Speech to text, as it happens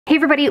Hey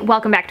everybody,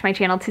 welcome back to my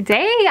channel.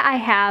 Today I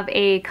have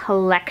a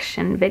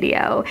collection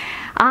video.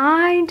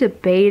 I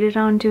debated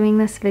on doing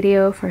this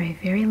video for a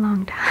very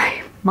long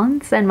time,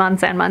 months and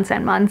months and months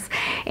and months,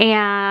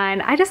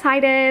 and I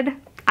decided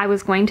I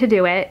was going to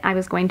do it. I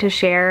was going to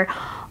share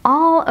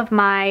all of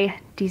my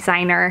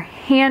designer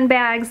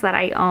handbags that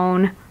I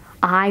own.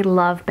 I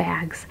love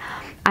bags.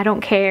 I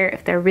don't care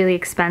if they're really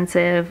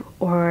expensive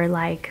or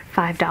like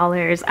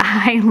 $5.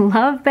 I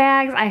love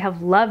bags. I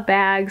have loved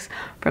bags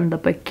from the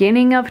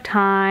beginning of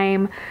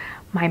time.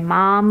 My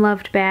mom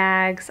loved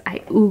bags. I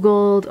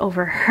oogled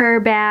over her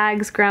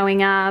bags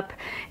growing up,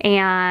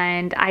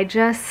 and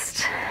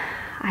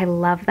I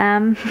love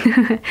them.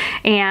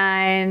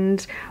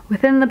 And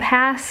within the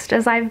past,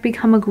 as I've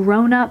become a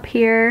grown-up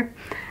here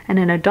and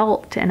an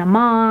adult and a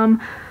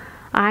mom,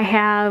 I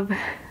have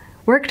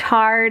worked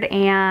hard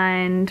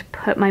and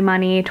put my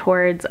money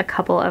towards a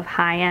couple of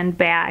high-end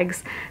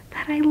bags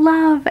that I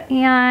love,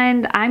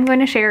 and I'm going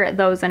to share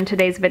those in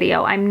today's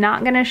video. I'm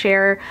not going to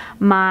share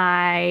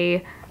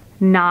my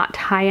not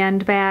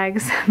high-end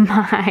bags,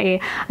 my,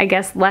 I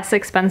guess, less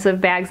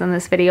expensive bags in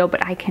this video,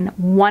 but I can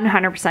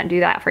 100% do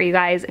that for you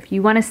guys. If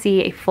you want to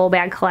see a full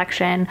bag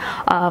collection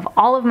of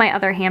all of my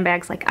other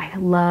handbags, like I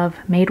love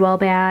Madewell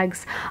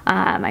bags.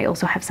 I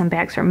also have some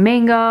bags from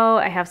Mango.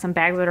 I have some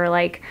bags that are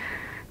like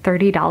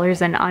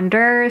 $30 and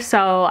under,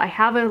 so I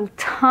have a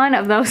ton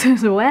of those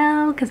as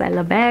well because I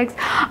love bags.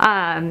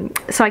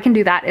 So I can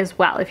do that as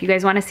well. If you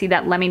guys want to see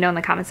that, let me know in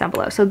the comments down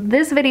below. So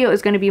this video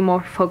is going to be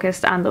more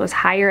focused on those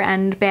higher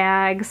end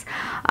bags.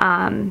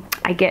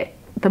 I get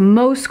the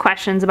most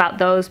questions about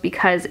those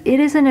because it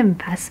is an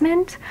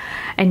investment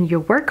and you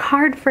work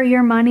hard for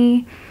your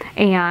money,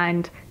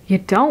 and you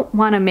don't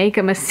want to make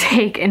a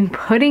mistake in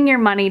putting your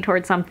money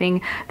towards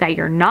something that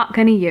you're not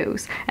going to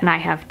use. And I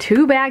have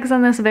two bags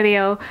in this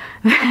video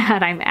that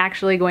I'm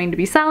actually going to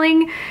be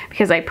selling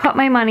because I put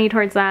my money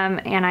towards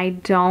them and I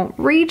don't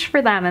reach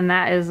for them, and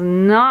that is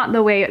not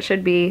the way it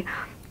should be.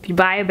 If you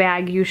buy a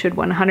bag, you should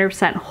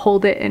 100%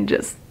 hold it and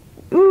just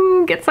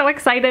get so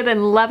excited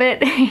and love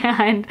it.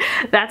 And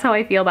that's how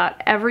I feel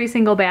about every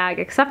single bag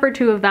except for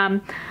two of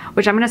them,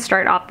 which I'm going to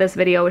start off this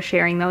video with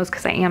sharing those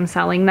because I am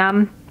selling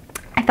them.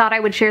 I thought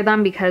I would share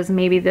them because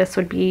maybe this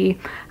would be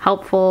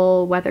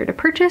helpful whether to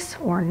purchase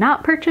or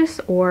not purchase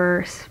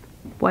or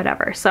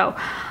whatever. So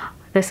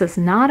this is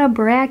not a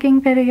bragging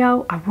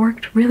video. I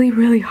worked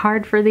really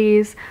hard for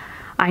these.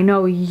 I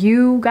know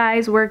you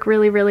guys work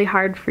really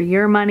hard for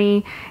your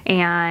money,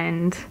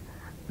 and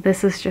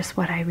this is just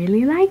what I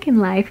really like in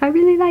life. I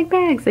really like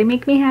bags. They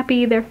make me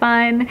happy. They're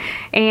fun.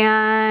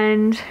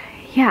 And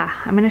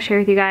yeah, I'm going to share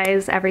with you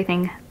guys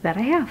everything that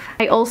I have.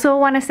 I also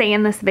want to say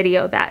in this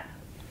video that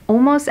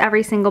almost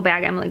every single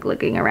bag, I'm like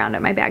looking around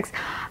at my bags,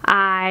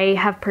 I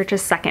have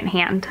purchased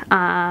secondhand.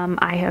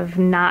 I have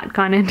not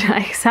gone into,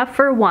 except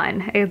for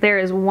one. There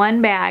is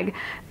one bag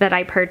that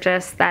I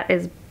purchased that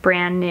is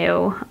brand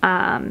new.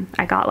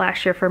 I got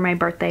last year for my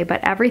birthday,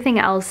 but everything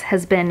else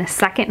has been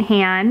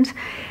secondhand.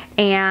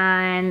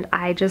 And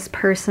I just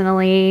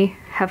personally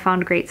have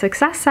found great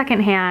success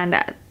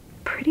secondhand.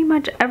 Pretty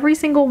much every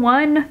single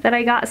one that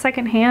I got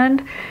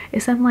secondhand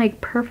is in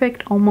like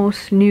perfect,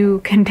 almost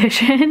new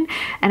condition,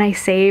 and I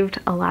saved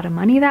a lot of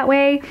money that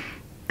way.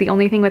 The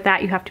only thing with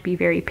that, you have to be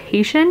very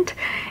patient,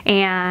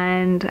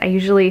 and I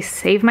usually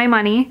save my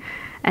money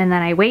and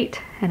then I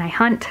wait and I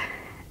hunt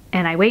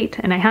and I wait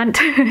and I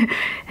hunt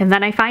and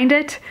then I find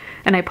it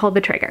and I pull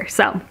the trigger.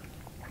 So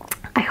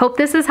I hope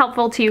this is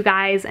helpful to you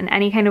guys in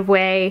any kind of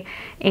way,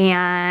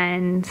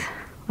 and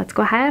let's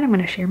go ahead. I'm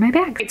going to share my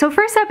bag. So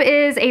first up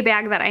is a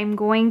bag that I'm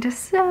going to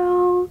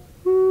sell.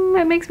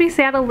 It makes me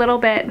sad a little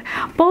bit.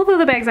 Both of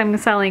the bags I'm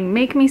selling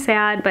make me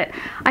sad, but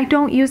I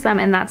don't use them,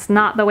 and that's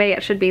not the way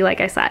it should be. Like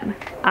I said,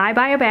 I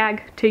buy a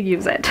bag to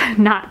use it,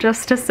 not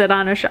just to sit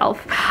on a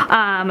shelf.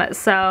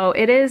 So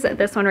it is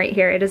this one right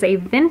here. It is a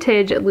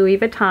vintage Louis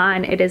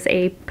Vuitton. It is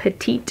a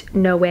Petite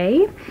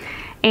Noe.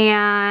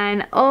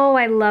 And oh,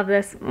 I love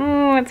this.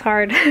 It's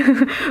hard,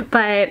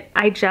 but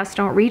I just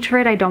don't reach for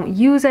it. I don't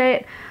use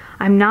it.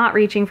 I'm not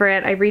reaching for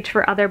it. I reach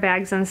for other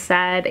bags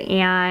instead,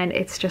 and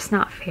it's just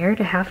not fair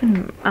to have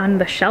them on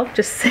the shelf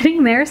just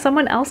sitting there.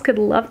 Someone else could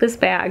love this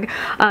bag.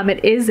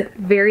 It is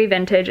very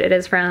vintage. It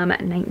is from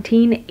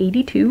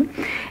 1982,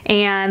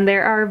 and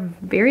there are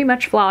very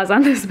much flaws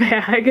on this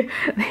bag.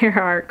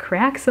 There are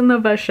cracks in the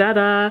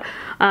vachetta.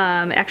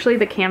 Actually,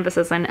 the canvas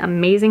is in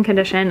amazing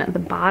condition. The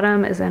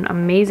bottom is in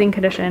amazing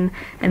condition,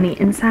 and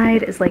the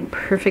inside is like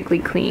perfectly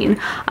clean.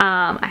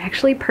 I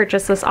actually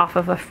purchased this off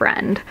of a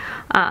friend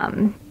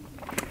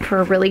for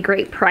a really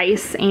great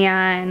price,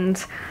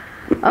 and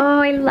oh,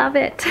 I love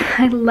it.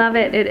 I love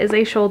it. It is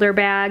a shoulder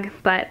bag,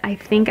 but I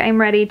think I'm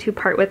ready to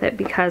part with it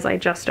because I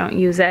just don't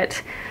use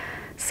it.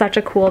 Such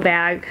a cool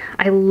bag.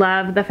 I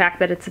love the fact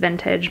that it's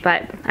vintage,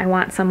 but I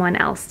want someone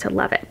else to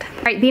love it.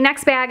 All right, the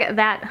next bag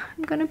that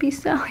I'm gonna be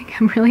selling,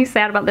 I'm really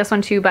sad about this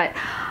one too, but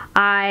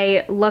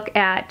I look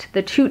at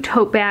the 2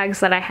 tote bags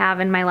that I have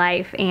in my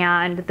life,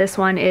 and this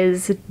one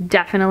is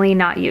definitely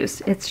not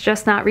used. It's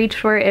just not reached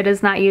for, it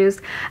is not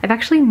used. I've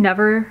actually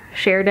never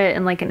shared it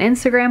in like an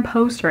Instagram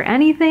post or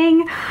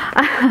anything.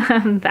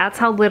 That's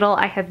how little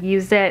I have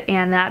used it,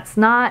 and that's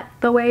not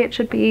the way it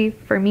should be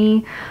for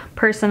me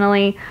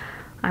personally.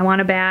 I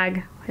want a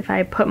bag. If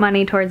I put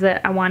money towards it,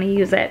 I want to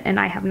use it, and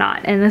I have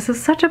not. And this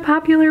is such a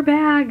popular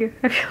bag.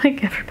 I feel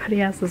like everybody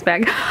has this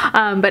bag.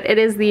 But it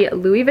is the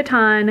Louis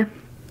Vuitton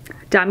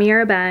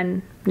Damier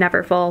Ebene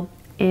Neverfull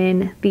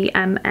in the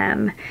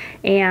MM.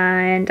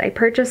 And I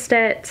purchased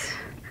it.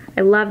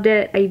 I loved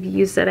it. I've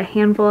used it a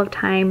handful of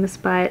times,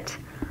 but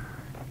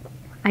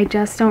I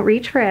just don't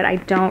reach for it. I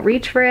don't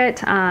reach for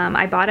it.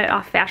 I bought it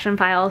off Fashion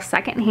File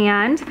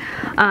secondhand.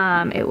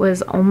 It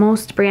was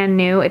almost brand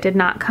new. It did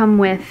not come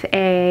with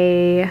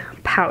a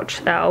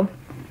pouch though.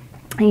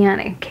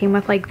 And it came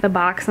with like the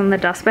box and the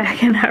dust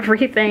bag and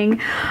everything.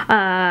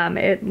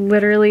 It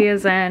literally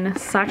is in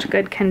such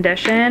good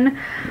condition,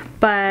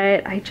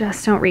 but I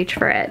just don't reach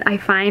for it. I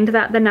find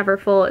that the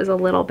Neverfull is a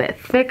little bit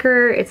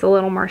thicker. It's a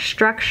little more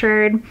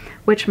structured,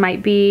 which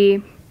might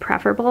be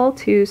preferable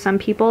to some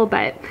people,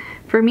 but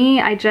for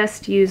me, I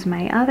just use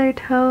my other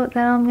tote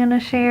that I'm gonna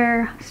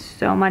share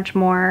so much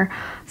more.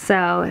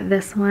 So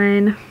this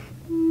one,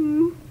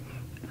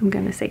 I'm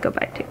gonna say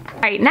goodbye to.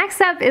 All right,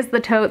 next up is the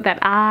tote that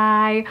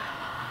I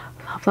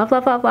love,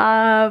 love, love,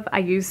 love. I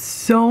use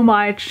so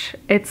much.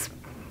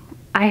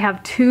 I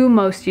have 2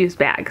 most used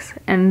bags,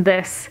 and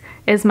this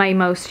is my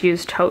most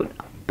used tote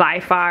by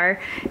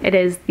far. It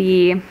is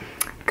the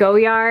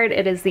Goyard.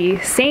 It is the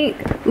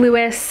St.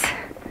 Louis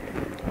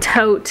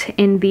tote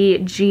in the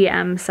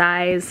GM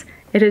size.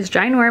 It is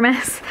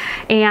ginormous,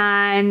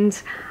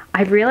 and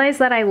I've realized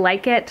that I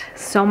like it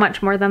so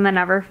much more than the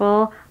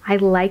Neverfull. I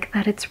like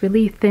that it's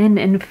really thin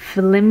and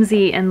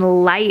flimsy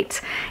and light,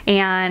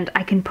 and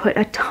I can put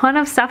a ton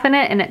of stuff in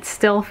it and it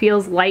still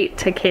feels light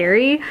to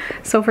carry.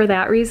 So for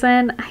that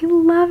reason, I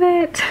love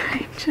it.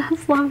 I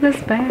just love this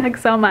bag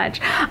so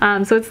much.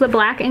 So it's the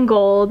black and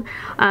gold.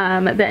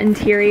 The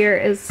interior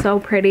is so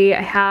pretty.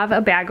 I have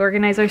a bag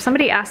organizer.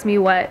 Somebody asked me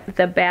what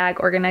the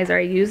bag organizer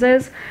I use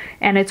is,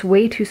 and it's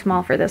way too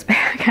small for this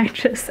bag.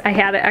 I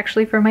had it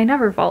actually for my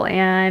Neverfull,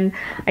 and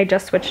I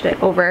just switched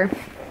it over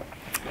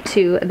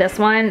to this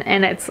one,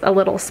 and it's a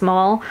little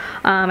small.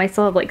 I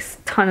still have like a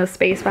ton of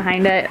space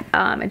behind it.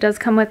 It does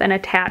come with an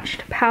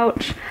attached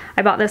pouch.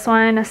 I bought this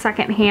one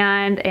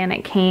secondhand, and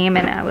it came,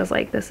 and I was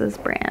like, this is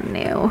brand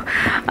new.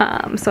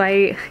 So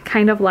I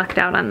kind of lucked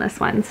out on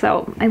this one.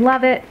 So I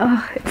love it.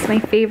 Oh, it's my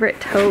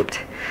favorite tote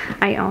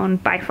I own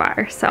by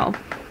far. So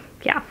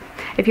yeah,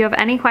 if you have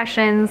any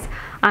questions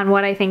on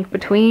what I think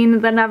between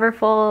the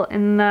Neverfull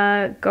and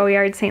the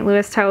Goyard St.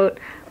 Louis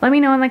tote, let me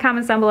know in the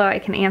comments down below. I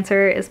can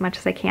answer as much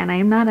as I can. I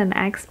am not an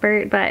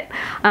expert, but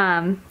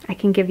I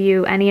can give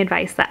you any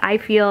advice that I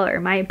feel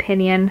or my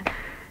opinion.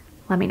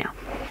 Let me know.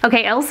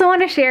 Okay, I also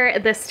want to share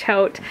this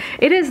tote.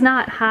 It is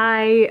not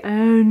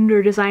high-end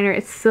or designer.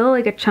 It's still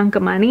like a chunk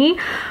of money,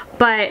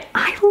 but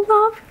I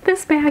love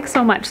this bag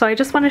so much. So I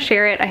just want to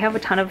share it. I have a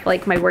ton of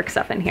like my work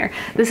stuff in here.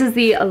 This is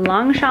the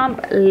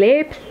Longchamp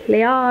Les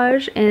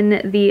Plages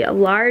in the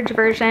large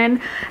version.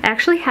 I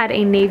actually had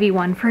a navy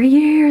one for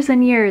years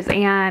and years,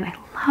 and I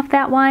love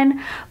that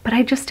one, but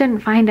I just didn't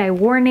find I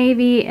wore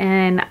navy,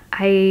 and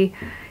I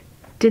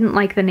didn't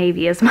like the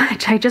navy as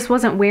much. I just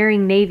wasn't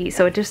wearing navy,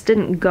 so it just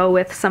didn't go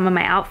with some of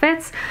my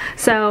outfits.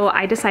 So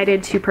I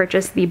decided to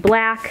purchase the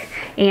black,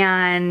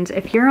 and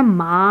if you're a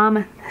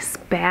mom, this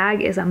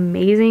bag is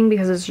amazing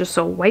because it's just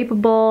so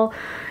wipeable.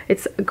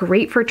 It's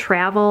great for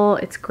travel,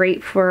 it's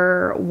great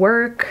for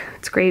work,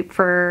 it's great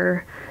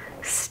for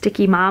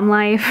sticky mom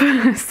life.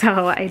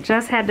 So I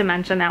just had to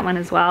mention that one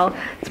as well.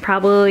 It's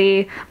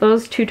probably,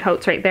 those 2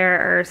 totes right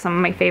there are some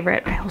of my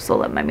favorite. I also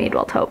love my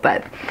Madewell tote,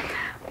 but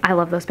I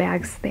love those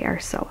bags. They are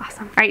so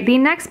awesome. All right, the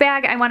next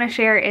bag I want to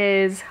share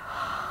is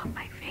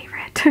my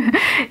favorite.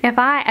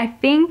 I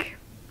think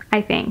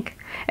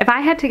if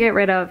I had to get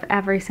rid of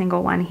every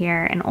single one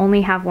here and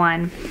only have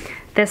one,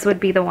 this would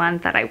be the one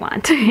that I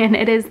want. And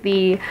it is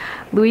the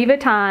Louis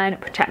Vuitton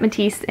Portrait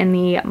Matisse in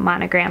the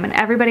monogram. And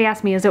everybody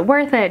asks me, is it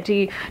worth it?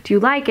 Do you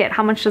like it?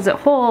 How much does it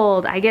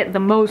hold? I get the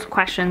most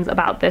questions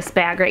about this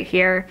bag right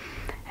here.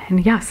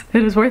 And yes,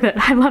 it is worth it.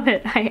 I love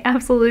it. I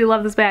absolutely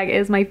love this bag. It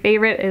is my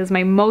favorite. It is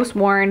my most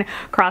worn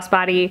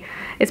crossbody.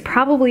 It's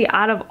probably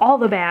out of all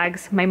the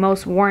bags, my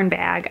most worn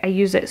bag. I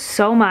use it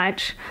so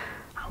much.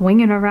 I'm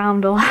winging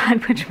around a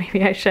lot, which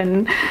maybe I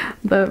shouldn't.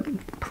 The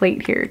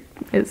plate here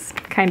is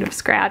kind of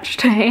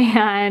scratched.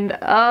 And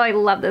oh, I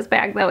love this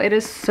bag though. It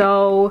is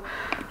so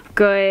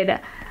good.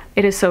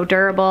 It is so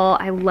durable.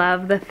 I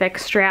love the thick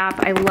strap.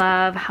 I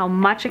love how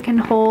much it can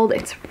hold.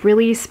 It's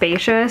really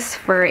spacious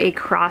for a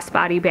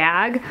crossbody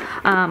bag.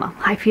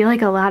 I feel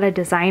like a lot of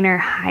designer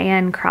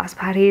high-end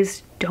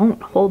crossbodies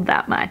don't hold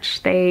that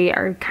much. They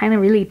are kind of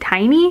really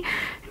tiny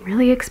and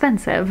really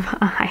expensive.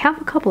 I have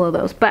a couple of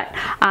those, but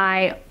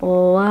I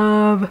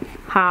love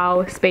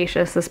how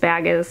spacious this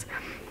bag is.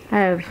 I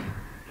have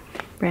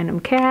random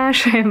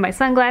cash. I have my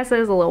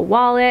sunglasses, a little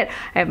wallet.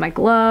 I have my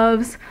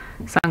gloves,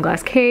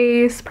 sunglass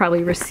case,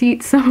 probably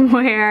receipt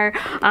somewhere.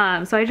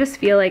 So I just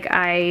feel like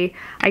I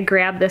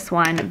grab this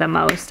one the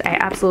most. I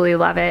absolutely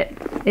love it.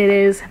 It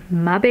is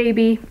my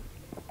baby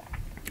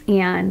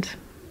and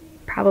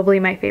probably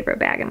my favorite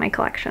bag in my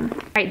collection. All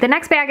right, the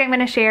next bag I'm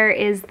gonna share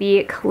is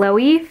the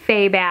Chloe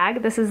Faye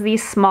bag. This is the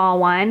small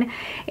one,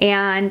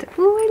 and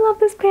ooh, I love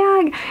this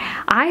bag.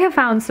 I have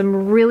found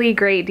some really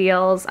great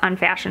deals on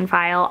Fashion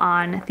File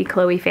on the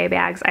Chloe Faye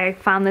bags. I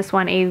found this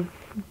one a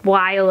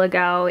while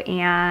ago,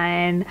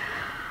 and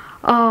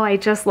oh, I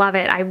just love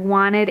it. I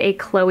wanted a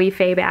Chloe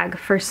Faye bag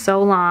for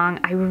so long.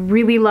 I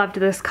really loved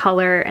this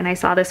color, and I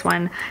saw this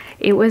one.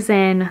 It was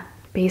in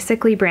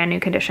basically brand new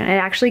condition. It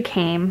actually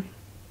came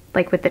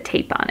like with the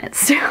tape on it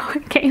still.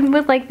 It came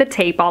with like the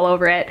tape all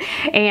over it,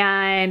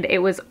 and it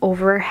was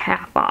over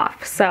half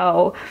off.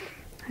 So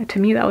to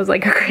me, that was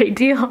like a great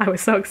deal. I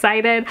was so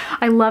excited.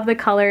 I love the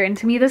color, and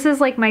to me, this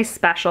is like my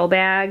special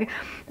bag.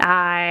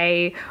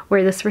 I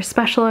wear this for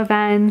special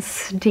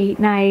events, date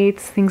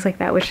nights, things like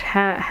that, which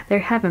there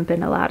haven't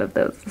been a lot of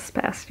those this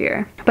past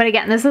year. But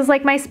again, this is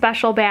like my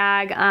special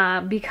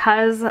bag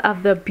because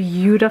of the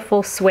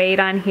beautiful suede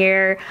on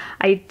here.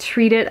 I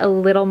treat it a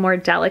little more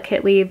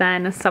delicately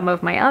than some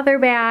of my other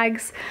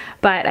bags,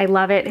 but I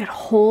love it. It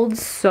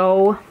holds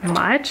so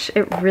much.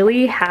 It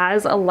really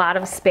has a lot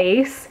of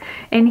space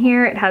in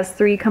here. It has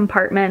 3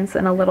 compartments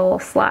and a little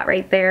slot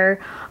right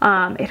there.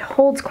 It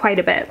holds quite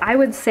a bit. I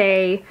would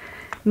say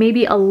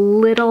maybe a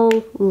little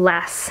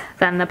less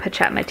than the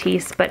Pochette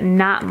Matisse, but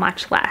not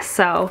much less.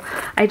 So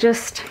I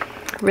just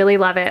really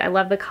love it. I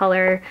love the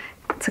color.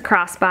 It's a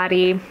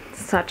crossbody.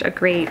 Such a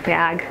great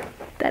bag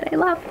that I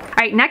love. All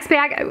right, next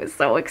bag. I was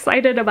so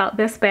excited about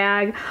this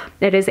bag.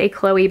 It is a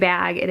Chloe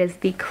bag. It is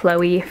the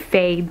Chloe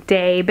Faye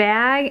Day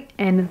bag,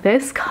 and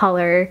this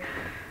color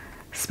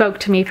spoke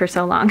to me for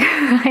so long.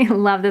 I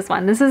love this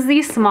one. This is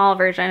the small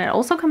version. It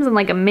also comes in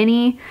like a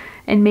mini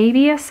and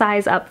maybe a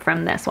size up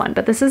from this one,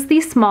 but this is the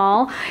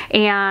small,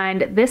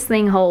 and this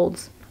thing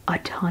holds a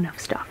ton of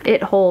stuff.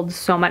 It holds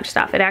so much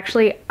stuff. It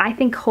actually, I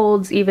think,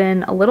 holds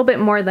even a little bit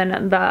more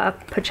than the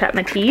Pochette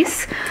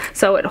Matisse.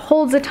 So it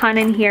holds a ton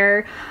in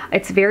here.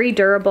 It's very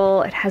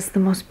durable. It has the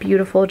most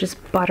beautiful,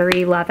 just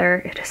buttery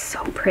leather. It is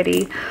so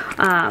pretty.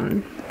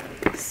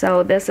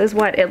 So this is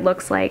what it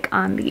looks like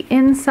on the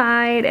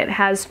inside. It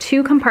has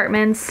 2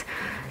 compartments,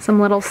 some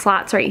little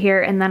slots right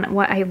here, and then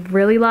what I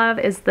really love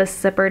is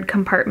this zippered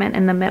compartment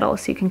in the middle,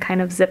 so you can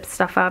kind of zip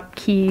stuff up,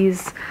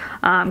 keys,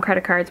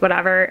 credit cards,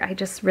 whatever. I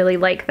just really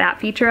like that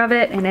feature of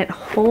it, and it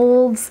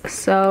holds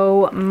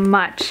so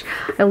much.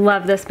 I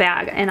love this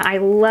bag, and I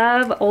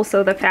love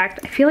also the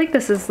fact, I feel like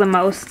this is the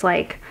most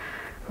like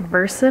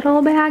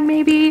versatile bag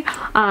maybe.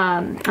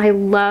 I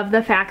love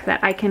the fact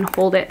that I can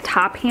hold it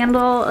top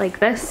handle like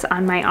this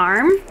on my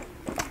arm,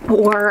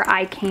 or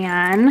I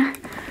can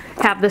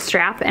have the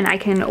strap and I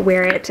can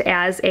wear it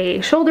as a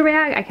shoulder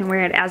bag. I can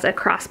wear it as a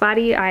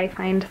crossbody. I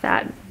find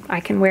that I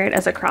can wear it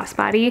as a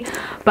crossbody,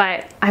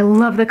 but I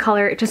love the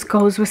color. It just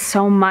goes with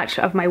so much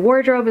of my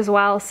wardrobe as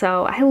well.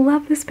 So I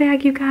love this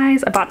bag, you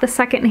guys. I bought the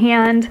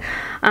secondhand,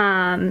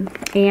 and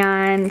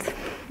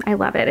I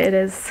love it. It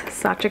is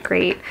such a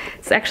great,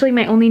 it's actually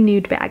my only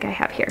nude bag I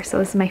have here. So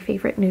this is my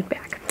favorite nude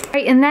bag. All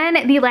right, and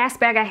then the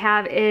last bag I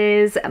have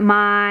is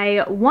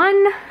my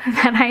one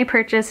that I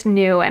purchased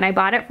new, and I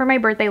bought it for my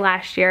birthday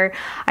last year.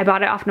 I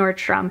bought it off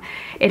Nordstrom.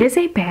 It is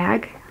a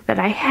bag that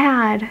I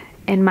had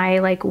in my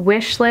like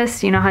wish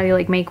list. You know how you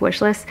like make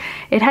wish lists?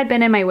 It had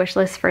been in my wish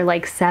list for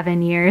like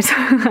 7 years.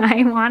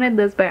 I wanted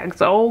this bag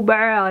so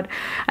bad,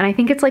 and I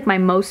think it's like my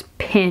most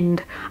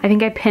pinned. I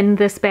think I pinned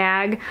this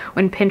bag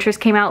when Pinterest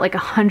came out like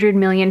 100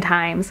 million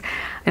times,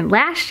 and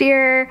last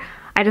year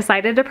I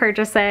decided to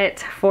purchase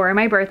it for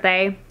my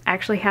birthday. I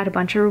actually had a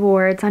bunch of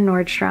rewards on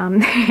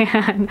Nordstrom,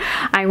 and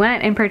I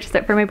went and purchased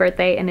it for my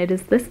birthday, and it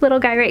is this little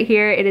guy right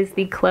here. It is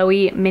the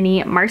Chloe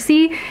Mini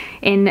Marcy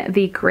in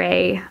the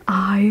gray.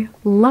 I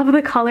love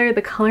the color.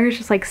 The color is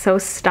just like so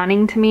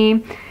stunning to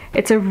me.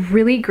 It's a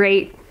really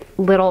great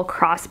little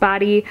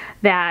crossbody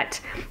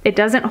that it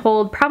doesn't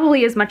hold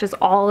probably as much as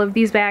all of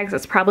these bags.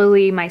 It's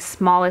probably my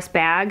smallest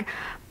bag,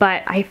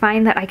 but I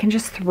find that I can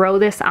just throw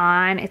this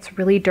on. It's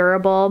really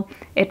durable.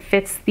 It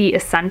fits the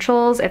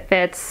essentials. It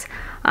fits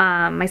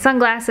my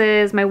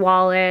sunglasses, my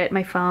wallet,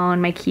 my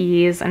phone, my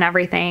keys, and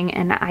everything.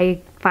 And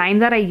I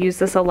find that I use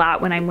this a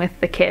lot when I'm with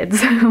the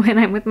kids. When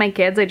I'm with my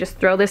kids, I just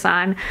throw this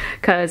on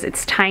because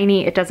it's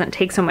tiny. It doesn't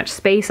take so much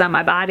space on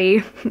my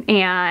body,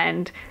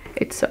 and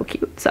it's so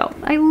cute. So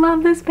I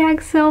love this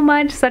bag so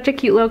much. Such a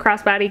cute little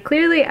crossbody.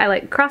 Clearly I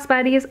like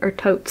crossbodies or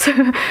totes.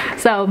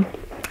 So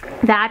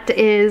that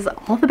is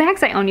all the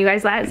bags I own, you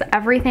guys. That is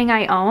everything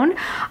I own.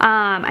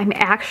 I'm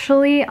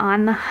actually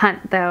on the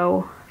hunt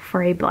though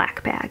for a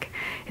black bag.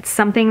 It's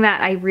something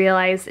that I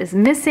realized is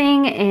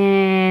missing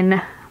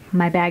in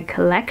my bag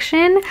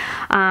collection.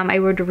 I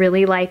would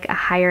really like a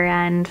higher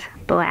end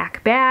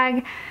black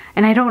bag,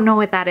 and I don't know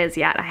what that is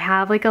yet. I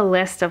have like a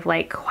list of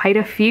like quite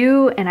a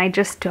few, and I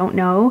just don't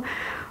know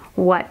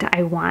what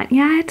I want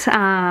yet.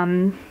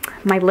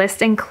 My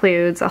list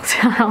includes,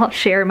 I'll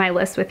share my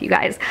list with you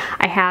guys.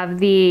 I have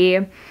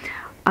the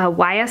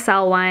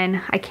YSL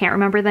one. I can't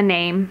remember the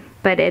name,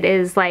 but it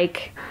is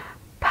like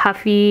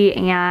puffy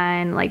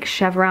and like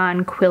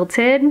chevron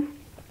quilted.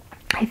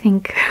 I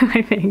think,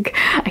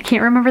 I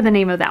can't remember the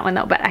name of that one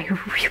though, but I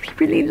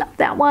really love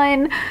that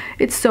one.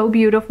 It's so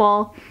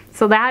beautiful.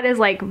 So that is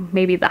like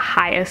maybe the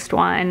highest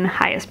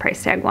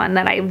price tag one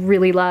that I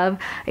really love.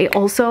 I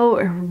also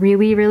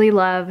really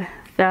love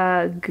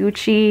the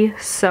Gucci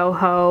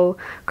Soho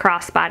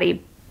crossbody.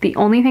 The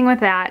only thing with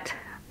that,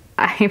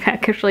 I've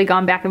actually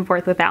gone back and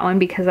forth with that one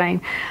because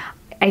I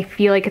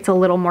feel like it's a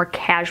little more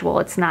casual.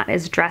 It's not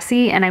as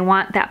dressy, and I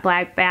want that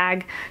black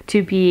bag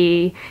to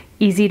be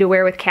easy to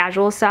wear with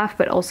casual stuff,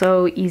 but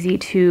also easy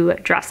to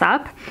dress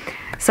up.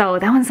 So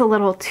that one's a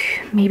little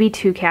maybe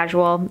too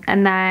casual.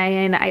 And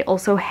then I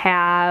also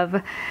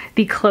have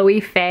the Chloe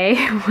Faye,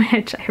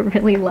 which I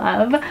really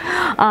love,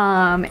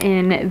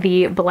 in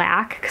the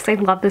black, because I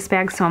love this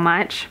bag so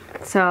much.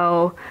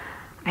 So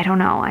I don't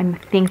know, I'm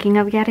thinking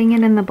of getting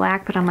it in the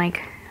black, but I'm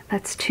like,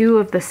 that's two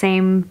of the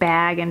same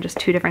bag and just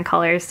two different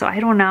colors. So I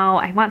don't know,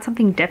 I want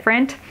something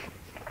different.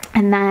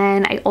 And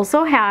then I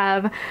also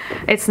have,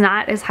 it's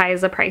not as high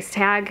as a price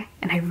tag,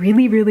 and I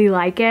really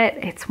like it.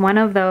 It's one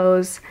of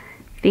those,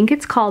 I think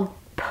it's called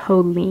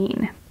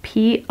Polene,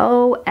 P-O-L-E-N-E,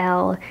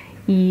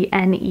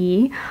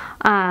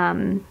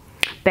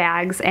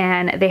 bags,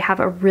 and they have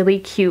a really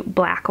cute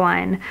black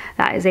one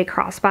that is a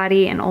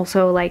crossbody and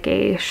also like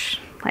a,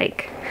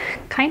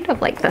 kind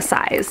of like the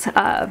size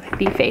of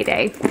the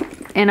Fayday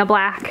in a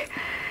black.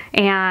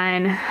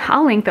 And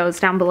I'll link those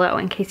down below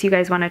in case you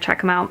guys want to check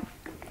them out.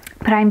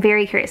 But I'm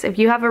very curious, if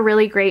you have a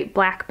really great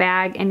black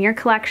bag in your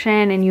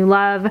collection and you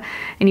love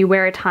and you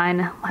wear a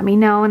ton, let me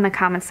know in the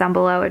comments down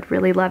below. I'd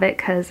really love it,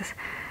 because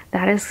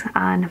that is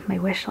on my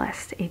wish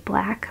list, a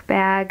black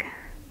bag.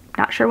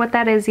 Not sure what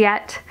that is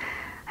yet.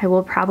 I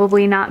will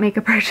probably not make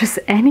a purchase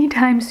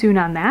anytime soon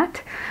on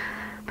that.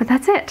 But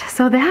that's it.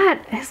 So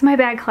that is my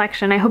bag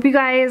collection. I hope you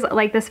guys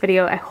like this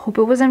video. I hope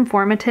it was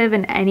informative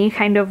in any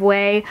kind of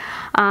way.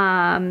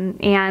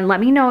 And let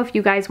me know if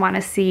you guys want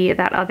to see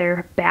that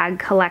other bag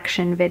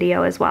collection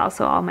video as well.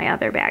 So all my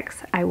other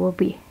bags, I will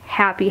be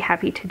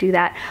happy to do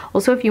that.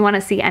 Also, if you want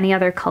to see any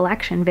other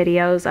collection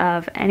videos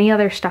of any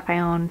other stuff I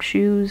own,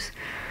 shoes,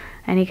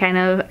 any kind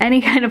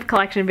of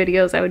collection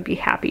videos, I would be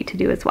happy to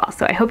do as well.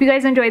 So I hope you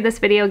guys enjoyed this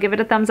video. Give it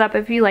a thumbs up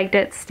if you liked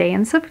it. Stay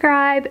and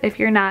subscribe if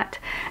you're not.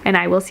 And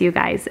I will see you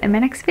guys in my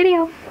next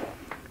video.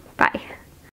 Bye.